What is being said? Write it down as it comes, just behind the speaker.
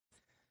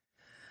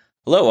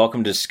Hello,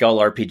 welcome to Skull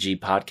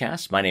RPG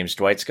Podcast. My name's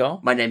Dwight Skull.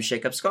 My name's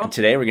Jacob Skull. And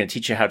today we're going to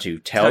teach you how to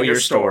tell your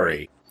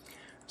story.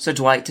 So,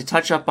 Dwight, to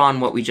touch up on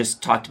what we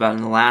just talked about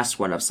in the last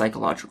one of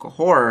psychological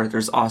horror,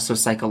 there's also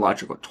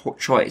psychological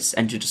choice.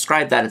 And to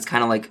describe that, it's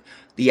kind of like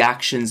the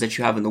actions that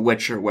you have in The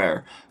Witcher,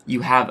 where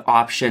you have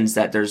options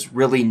that there's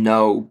really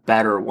no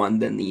better one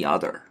than the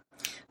other.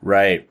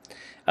 Right.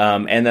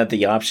 And that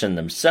the option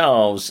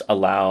themselves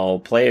allow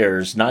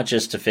players not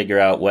just to figure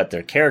out what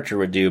their character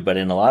would do, but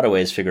in a lot of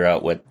ways figure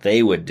out what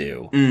they would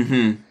do.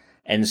 Mm-hmm.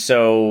 And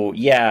so,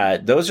 yeah,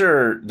 those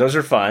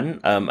are fun.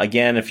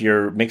 Again, if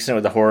you're mixing it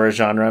with the horror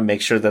genre,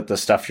 make sure that the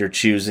stuff you're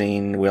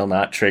choosing will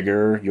not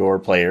trigger your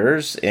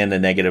players in a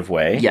negative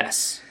way.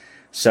 Yes.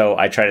 So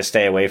I try to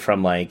stay away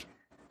from I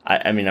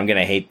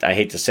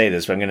hate to say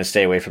this, but I'm going to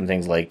stay away from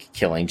things like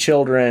killing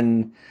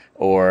children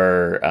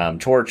or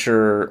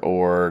torture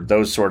or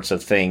those sorts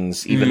of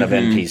things, even of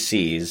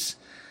NPCs.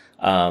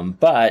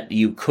 But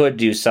you could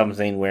do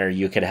something where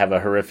you could have a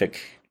horrific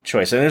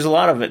choice. And there's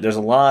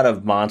a lot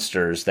of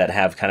monsters that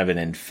have kind of an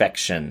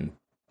infection.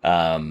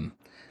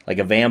 Like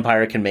a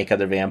vampire can make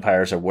other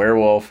vampires. A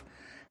werewolf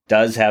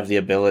does have the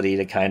ability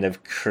to kind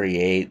of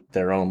create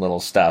their own little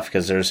stuff,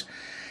 because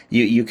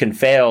you can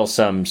fail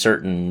some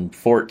certain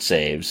fort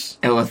saves.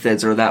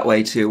 Illithids are that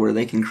way too, where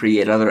they can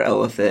create other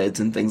illithids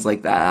and things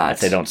like that.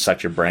 If they don't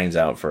suck your brains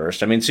out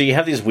first. I mean, so you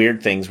have these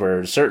weird things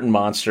where certain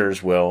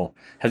monsters will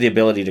have the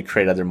ability to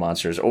create other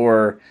monsters.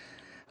 Or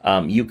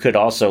you could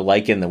also,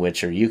 like in The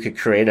Witcher, you could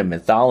create a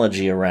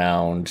mythology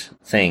around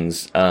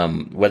things,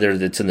 whether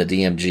it's in the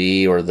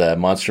DMG or the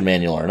Monster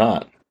Manual or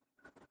not.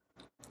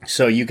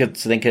 So you could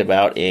think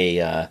about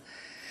how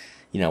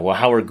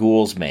are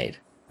ghouls made?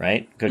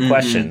 Right? Good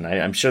question.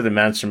 I'm sure the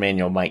Monster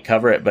Manual might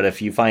cover it, but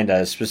if you find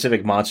a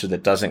specific monster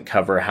that doesn't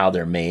cover how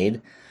they're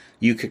made,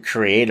 you could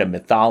create a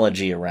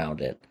mythology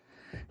around it.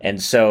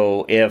 And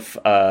so if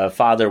a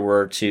father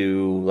were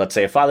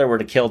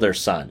to kill their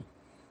son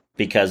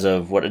because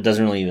of what, it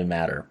doesn't really even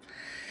matter.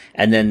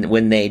 And then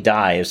when they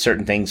die, if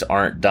certain things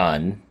aren't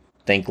done,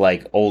 think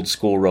like old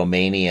school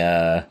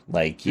Romania,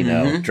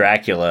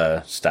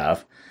 Dracula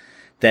stuff,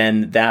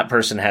 then that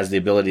person has the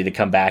ability to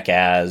come back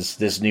as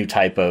this new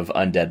type of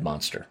undead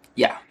monster.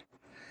 Yeah.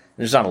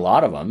 There's not a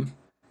lot of them,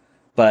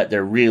 but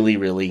they're really,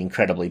 really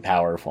incredibly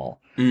powerful.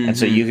 And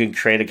so you can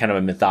create a kind of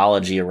a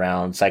mythology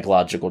around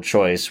psychological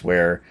choice,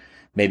 where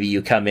maybe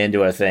you come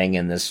into a thing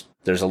and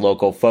there's a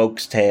local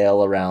folk's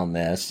tale around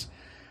this.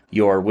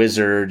 Your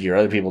wizard, your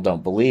other people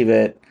don't believe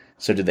it.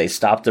 So do they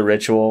stop the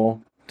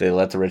ritual? Do they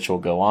let the ritual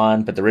go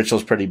on? But the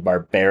ritual's pretty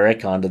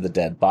barbaric onto the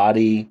dead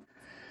body,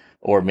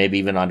 or maybe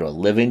even onto a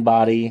living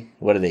body.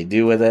 What do they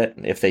do with it?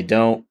 If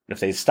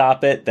they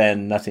stop it,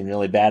 then nothing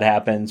really bad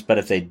happens. But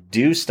if they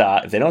don't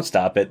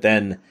stop it,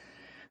 then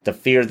the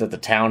fear that the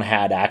town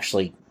had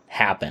actually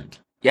happened.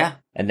 Yeah.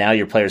 And now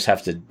your players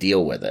have to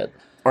deal with it.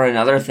 Or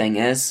another thing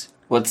is,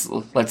 let's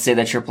say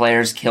that your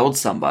players killed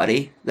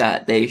somebody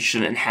that they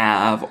shouldn't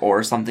have,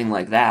 or something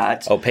like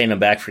that. Oh, paying them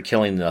back for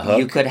killing the hook?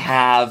 You could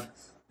have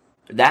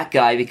that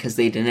guy, because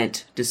they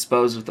didn't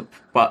dispose of the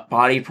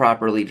body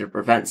properly to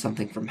prevent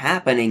something from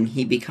happening,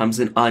 he becomes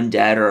an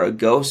undead or a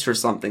ghost or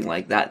something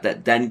like that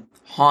then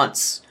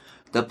haunts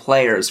the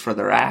players for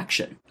their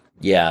action.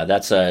 Yeah,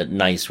 that's a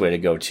nice way to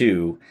go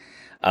too.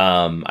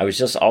 I was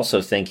just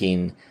also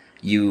thinking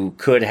you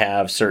could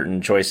have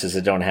certain choices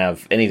that don't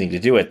have anything to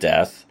do with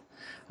death,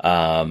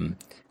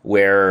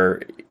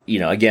 where,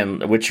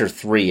 again, Witcher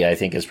 3, I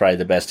think, is probably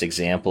the best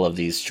example of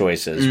these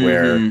choices,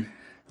 where,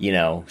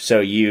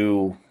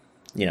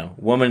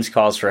 woman's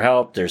calls for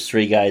help. There's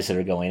 3 guys that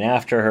are going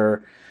after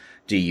her.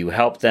 Do you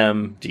help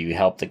them? Do you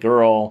help the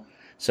girl?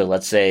 So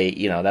let's say,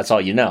 that's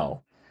all you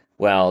know.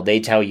 Well, they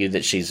tell you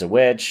that she's a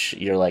witch.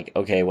 You're like,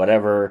 okay,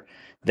 whatever.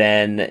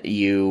 Then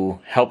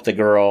you help the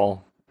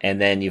girl, and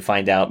then you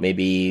find out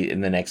maybe in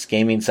the next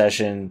gaming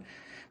session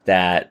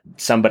that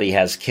somebody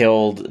has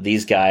killed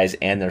these guys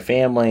and their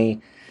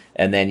family.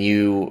 And then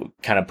you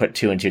kind of put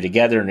 2 and 2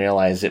 together and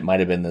realize it might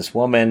have been this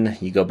woman.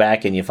 You go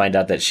back and you find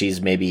out that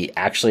she's maybe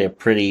actually a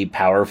pretty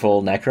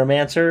powerful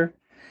necromancer.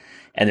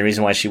 And the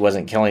reason why she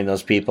wasn't killing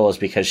those people is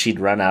because she'd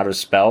run out of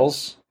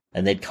spells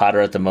and they'd caught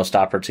her at the most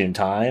opportune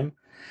time.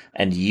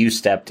 And you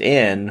stepped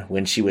in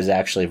when she was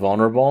actually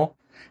vulnerable.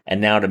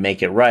 And now to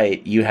make it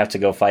right, you have to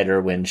go fight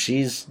her when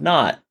she's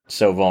not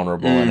so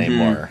vulnerable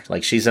anymore.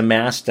 Like, she's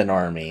amassed an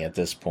army at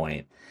this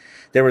point.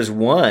 There was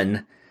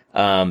one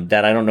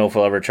that I don't know if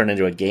we'll ever turn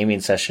into a gaming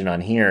session on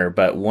here,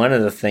 but one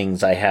of the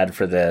things I had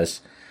for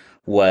this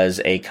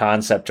was a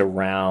concept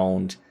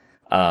around,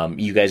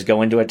 you guys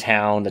go into a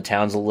town, the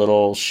town's a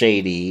little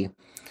shady,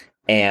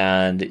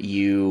 and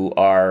you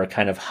are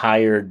kind of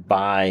hired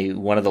by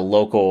one of the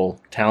local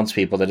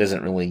townspeople that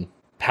isn't really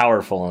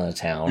powerful in the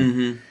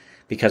town,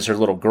 because her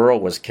little girl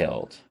was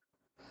killed.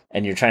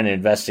 And you're trying to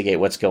investigate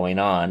what's going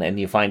on, and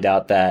you find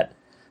out that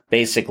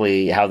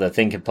basically how the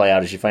thing could play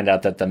out is you find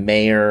out that the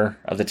mayor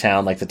of the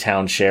town, like the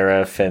town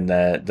sheriff, and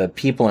the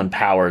people in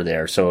power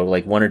there, so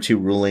like 1 or 2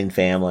 ruling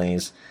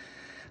families,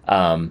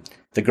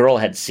 the girl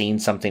had seen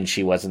something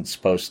she wasn't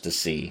supposed to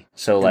see.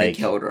 So And like they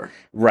killed her.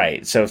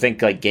 right. So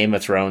think like Game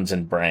of Thrones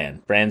and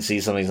Bran. Bran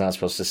sees something he's not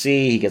supposed to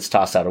see. He gets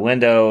tossed out a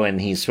window, and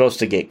he's supposed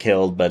to get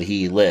killed, but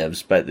he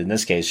lives. But in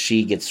this case,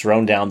 she gets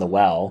thrown down the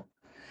well,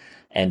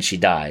 and she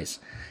dies.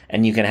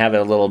 And you can have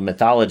a little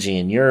mythology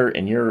in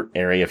your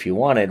area if you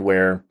wanted,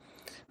 where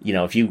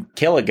if you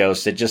kill a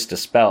ghost, it just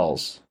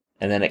dispels,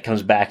 and then it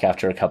comes back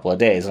after a couple of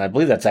days. And I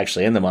believe that's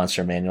actually in the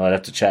monster manual. I'd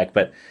have to check,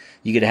 but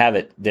you could have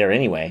it there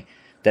anyway.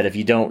 That if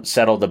you don't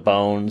settle the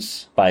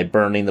bones by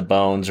burning the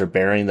bones or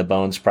burying the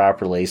bones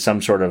properly,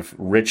 some sort of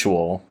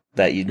ritual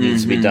that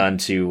needs to be done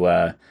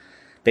to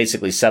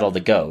basically settle the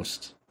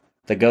ghost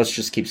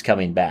just keeps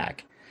coming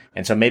back.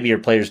 And so maybe your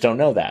players don't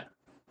know that.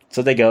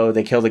 So they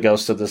kill the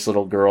ghost of this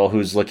little girl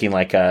who's looking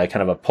like a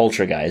kind of a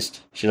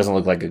poltergeist. She doesn't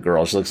look like a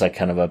girl. She looks like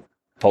kind of a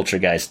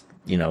poltergeist,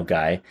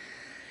 guy.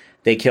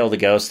 They kill the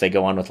ghost. They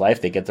go on with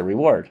life. They get the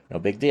reward. No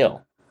big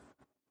deal.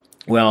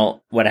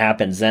 Well, what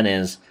happens then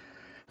is,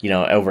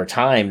 over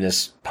time,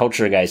 this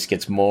poltergeist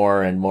gets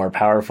more and more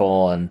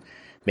powerful, and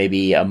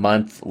maybe a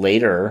month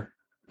later,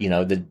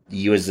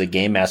 you as the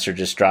game master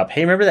just drop,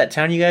 hey, remember that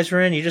town you guys were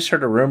in? You just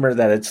heard a rumor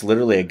that it's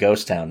literally a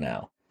ghost town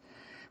now.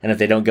 And if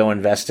they don't go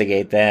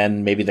investigate,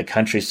 then maybe the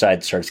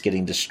countryside starts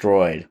getting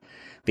destroyed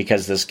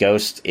because this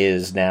ghost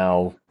is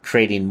now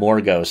creating more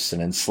ghosts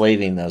and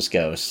enslaving those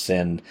ghosts.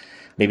 And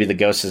maybe the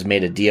ghost has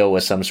made a deal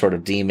with some sort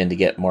of demon to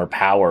get more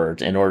power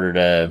in order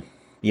to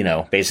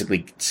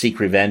basically seek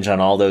revenge on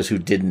all those who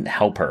didn't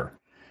help her.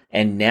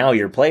 And now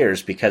your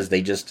players, because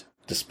they just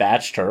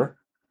dispatched her,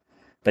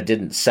 but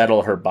didn't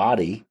settle her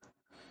body,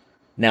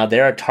 now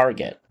they're a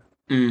target.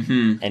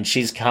 Mm-hmm. And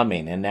she's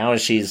coming. And now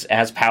she's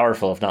as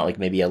powerful, if not like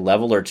maybe a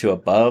level or two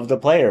above the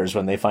players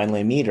when they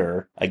finally meet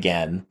her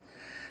again,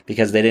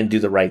 because they didn't do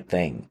the right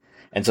thing.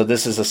 And so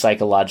this is a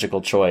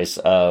psychological choice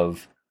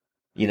of,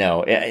 in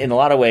a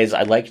lot of ways,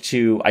 I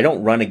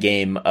don't run a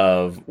game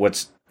of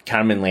what's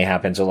commonly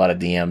happens to a lot of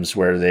DMs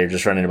where they're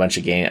just running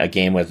a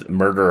game with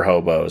murder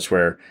hobos,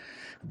 where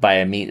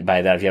by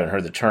that, if you haven't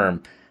heard the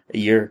term,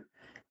 your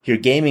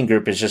gaming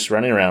group is just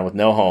running around with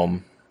no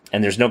home,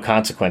 and there's no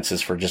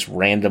consequences for just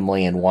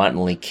randomly and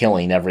wantonly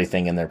killing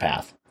everything in their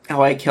path.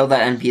 Oh, I killed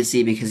that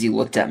NPC because he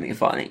looked at me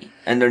funny.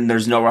 And then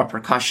there's no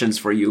repercussions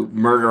for you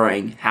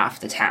murdering half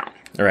the town.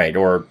 Right,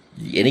 or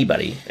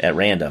anybody at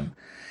random.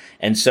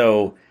 And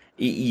so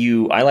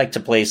I like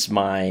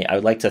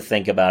to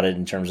think about it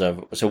in terms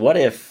of, so what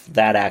if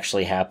that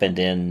actually happened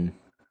in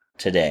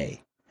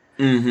today?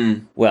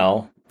 Mm-hmm.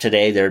 Well,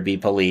 today there'd be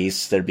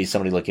police, there'd be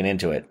somebody looking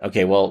into it.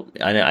 Okay, well,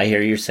 I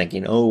hear you're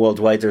thinking, oh, well,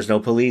 Dwight, there's no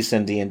police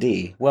in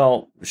D&D.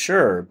 Well,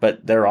 sure,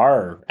 but there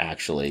are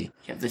actually.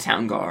 You have the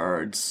town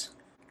guards.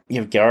 You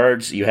have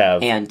guards,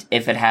 And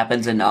if it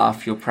happens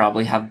enough, you'll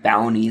probably have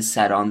bounties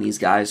set on these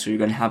guys, so you're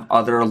going to have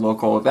other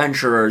local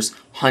adventurers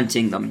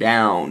hunting them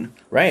down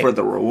for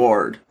the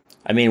reward.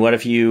 I mean, what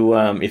if you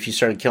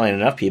started killing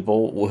enough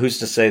people? Well, who's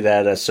to say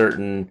that a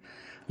certain,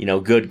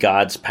 good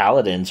gods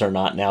paladins are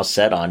not now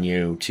set on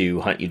you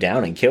to hunt you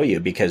down and kill you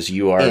because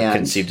you are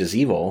conceived as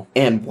evil?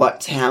 And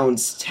what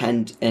towns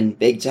and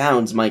big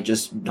towns might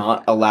just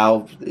not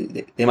allow,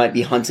 they might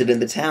be hunted in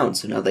the town,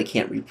 so now they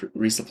can't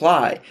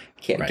resupply,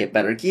 can't get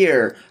better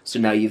gear, so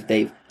now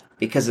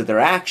because of their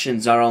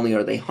actions, not only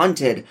are they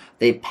hunted,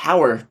 they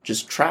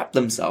just trap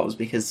themselves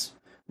because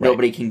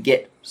nobody can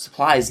get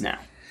supplies now.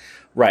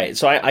 Right.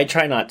 So I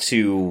try not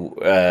to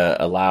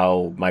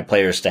allow my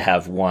players to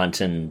have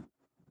wanton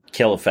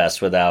kill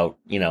fest without,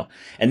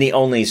 and the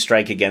only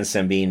strike against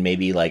them being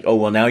maybe like, oh,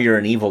 well, now you're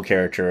an evil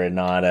character and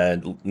not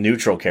a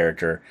neutral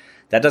character.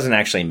 That doesn't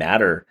actually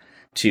matter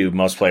to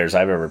most players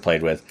I've ever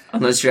played with.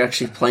 Unless you're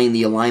actually playing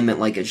the alignment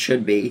like it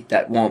should be,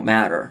 that won't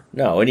matter.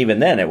 No, and even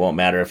then it won't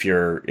matter if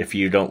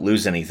you don't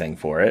lose anything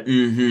for it.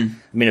 Mm-hmm.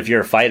 I mean, if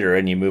you're a fighter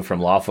and you move from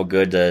lawful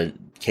good to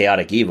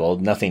chaotic evil,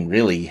 nothing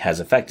really has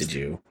affected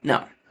you.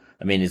 No.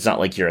 I mean, it's not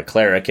like you're a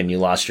cleric and you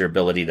lost your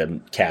ability to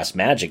cast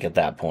magic at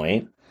that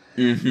point.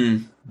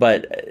 Mm-hmm.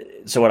 But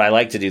so what I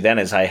like to do then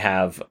is I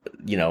have,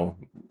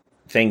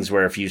 things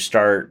where if you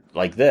start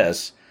like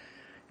this,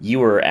 you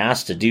were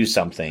asked to do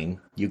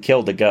something, you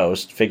killed the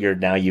ghost,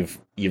 figured now you've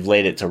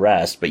laid it to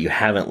rest, but you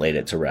haven't laid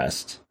it to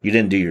rest. You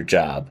didn't do your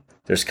job.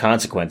 There's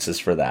consequences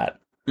for that.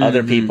 Mm-hmm.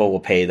 Other people will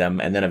pay them,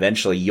 and then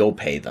eventually you'll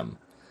pay them.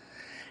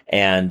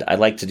 And I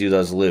like to do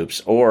those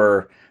loops.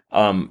 Or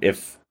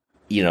if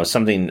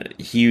something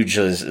huge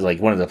is like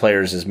one of the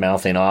players is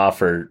mouthing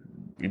off, or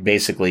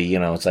basically,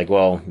 it's like,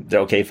 well,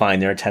 okay, fine,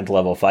 they're a 10th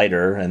level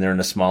fighter and they're in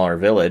a smaller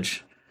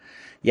village.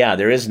 Yeah,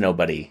 there is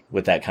nobody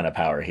with that kind of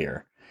power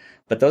here.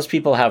 But those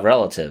people have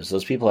relatives,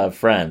 those people have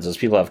friends, those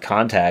people have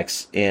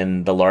contacts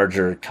in the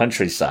larger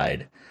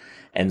countryside.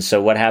 And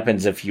so what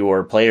happens if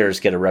your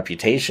players get a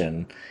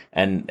reputation,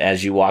 and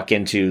as you walk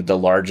into the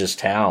largest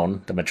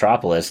town, the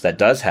metropolis, that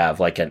does have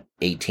like an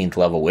 18th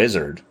level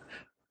wizard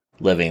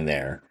living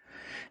there,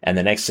 and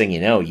the next thing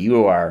you know,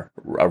 you are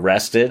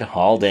arrested,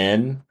 hauled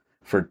in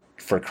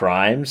for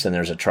crimes, and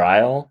there's a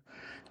trial,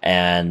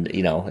 And,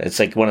 it's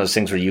like one of those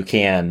things where you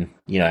can,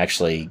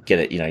 actually get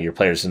it, your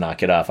players to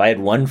knock it off. I had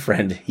one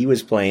friend, he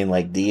was playing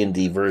like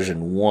D&D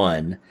version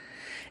 1,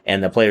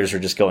 and the players were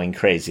just going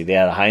crazy. They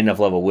had a high enough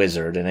level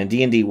wizard, and in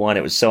D&D 1,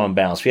 it was so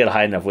unbalanced. We had a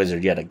high enough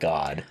wizard, you had a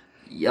god.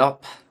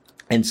 Yup.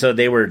 And so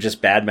they were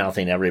just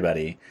bad-mouthing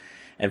everybody.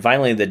 And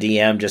finally, the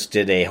DM just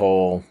did a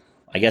whole,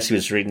 I guess he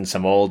was reading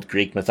some old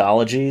Greek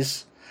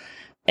mythologies.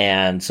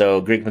 And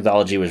so Greek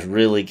mythology was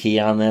really key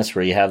on this,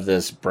 where you have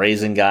this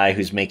brazen guy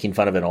who's making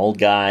fun of an old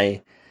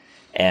guy.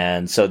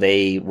 And so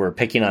they were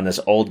picking on this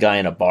old guy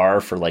in a bar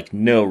for like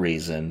no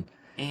reason.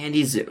 And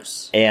he's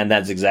Zeus. And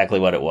that's exactly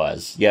what it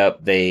was.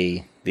 Yep,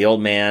 the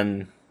old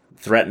man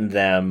threatened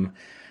them.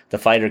 The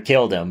fighter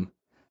killed him.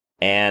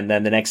 And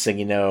then the next thing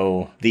you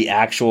know, the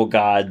actual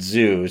god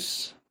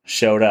Zeus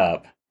showed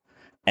up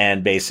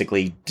and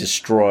basically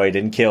destroyed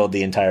and killed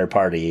the entire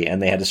party.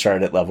 And they had to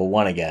start at level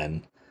 1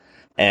 again.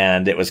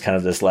 And it was kind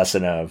of this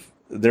lesson of,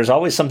 there's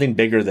always something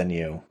bigger than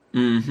you.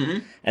 Mm-hmm.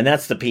 And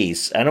that's the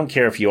piece. I don't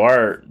care if you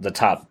are the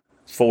top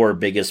 4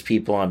 biggest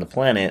people on the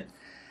planet.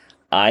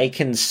 I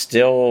can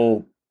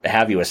still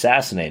have you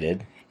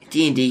assassinated.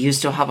 D&D, you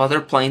still have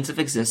other planes of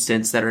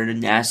existence that are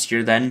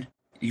nastier than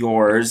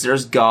yours.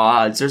 There's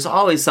gods. There's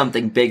always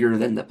something bigger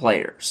than the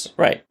players.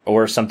 Right.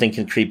 Or something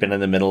can creep in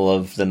the middle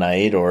of the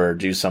night or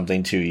do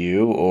something to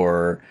you.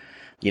 Or,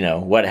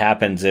 what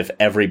happens if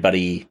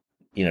everybody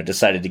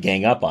decided to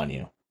gang up on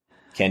you?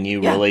 Can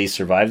you really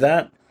survive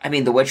that? I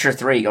mean, The Witcher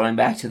 3, going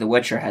back to The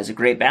Witcher, has a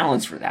great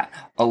balance for that.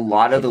 A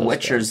lot of the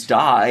Witchers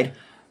died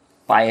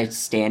by a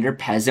standard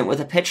peasant with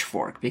a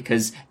pitchfork,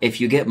 because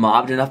if you get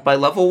mobbed enough by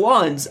level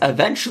 1s,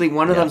 eventually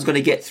one of them's going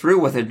to get through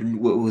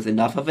with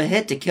enough of a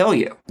hit to kill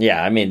you.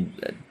 Yeah, I mean,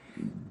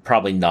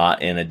 probably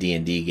not in a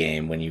D&D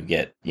game when you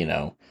get,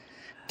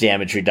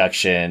 damage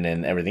reduction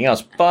and everything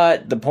else.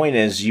 But the point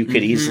is, you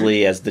could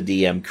easily, as the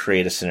DM,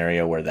 create a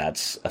scenario where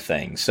that's a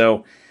thing.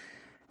 So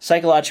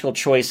psychological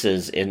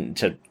choices,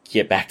 to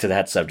get back to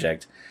that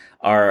subject,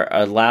 are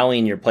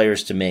allowing your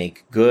players to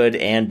make good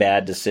and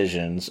bad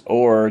decisions,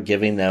 or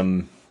giving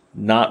them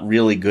not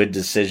really good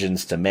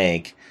decisions to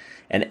make,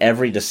 and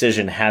every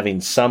decision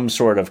having some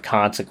sort of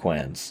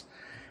consequence.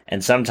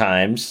 And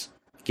sometimes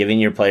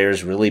giving your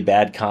players really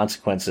bad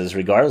consequences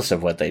regardless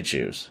of what they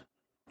choose.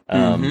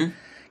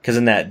 Because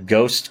in that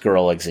ghost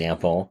girl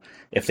example,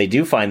 if they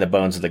do find the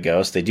bones of the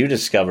ghost, they do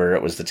discover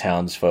it was the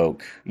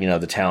townsfolk,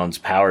 the town's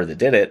power that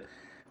did it.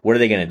 What are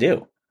they going to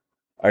do?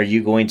 Are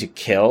you going to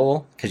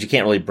kill? Because you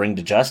can't really bring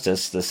to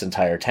justice this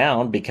entire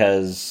town,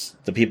 because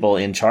the people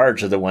in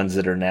charge are the ones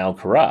that are now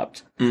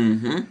corrupt.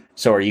 Mm-hmm.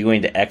 So are you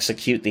going to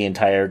execute the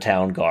entire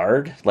town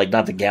guard? Like,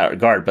 not the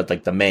guard, but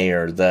like the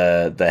mayor,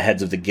 the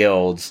heads of the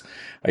guilds.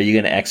 Are you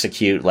going to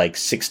execute like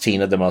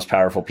 16 of the most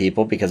powerful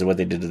people because of what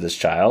they did to this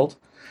child?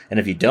 And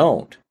if you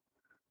don't,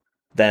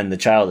 then the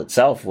child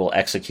itself will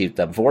execute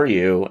them for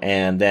you.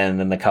 And then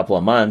in a couple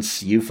of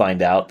months, you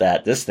find out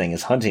that this thing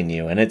is hunting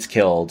you, and it's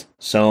killed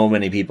so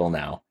many people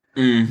now.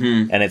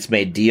 Mm-hmm. And it's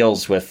made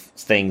deals with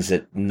things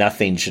that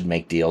nothing should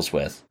make deals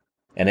with.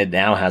 And it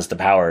now has the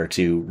power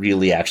to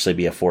really actually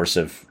be a force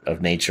of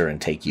nature and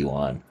take you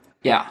on.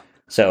 Yeah.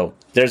 So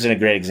there's a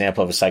great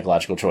example of a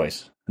psychological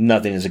choice.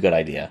 Nothing is a good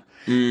idea.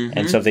 Mm-hmm.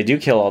 And so if they do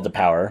kill all the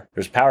power,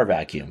 there's power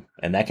vacuum.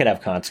 And that could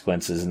have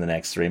consequences in the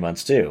next 3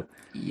 months too.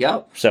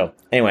 Yep. So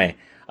anyway,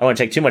 I don't want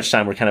to take too much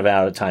time. We're kind of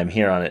out of time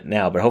here on it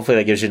now, but hopefully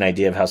that gives you an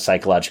idea of how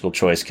psychological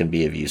choice can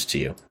be of use to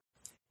you.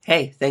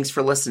 Hey, thanks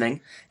for listening.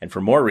 And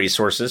for more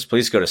resources,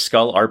 please go to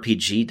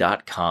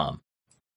skullrpg.com.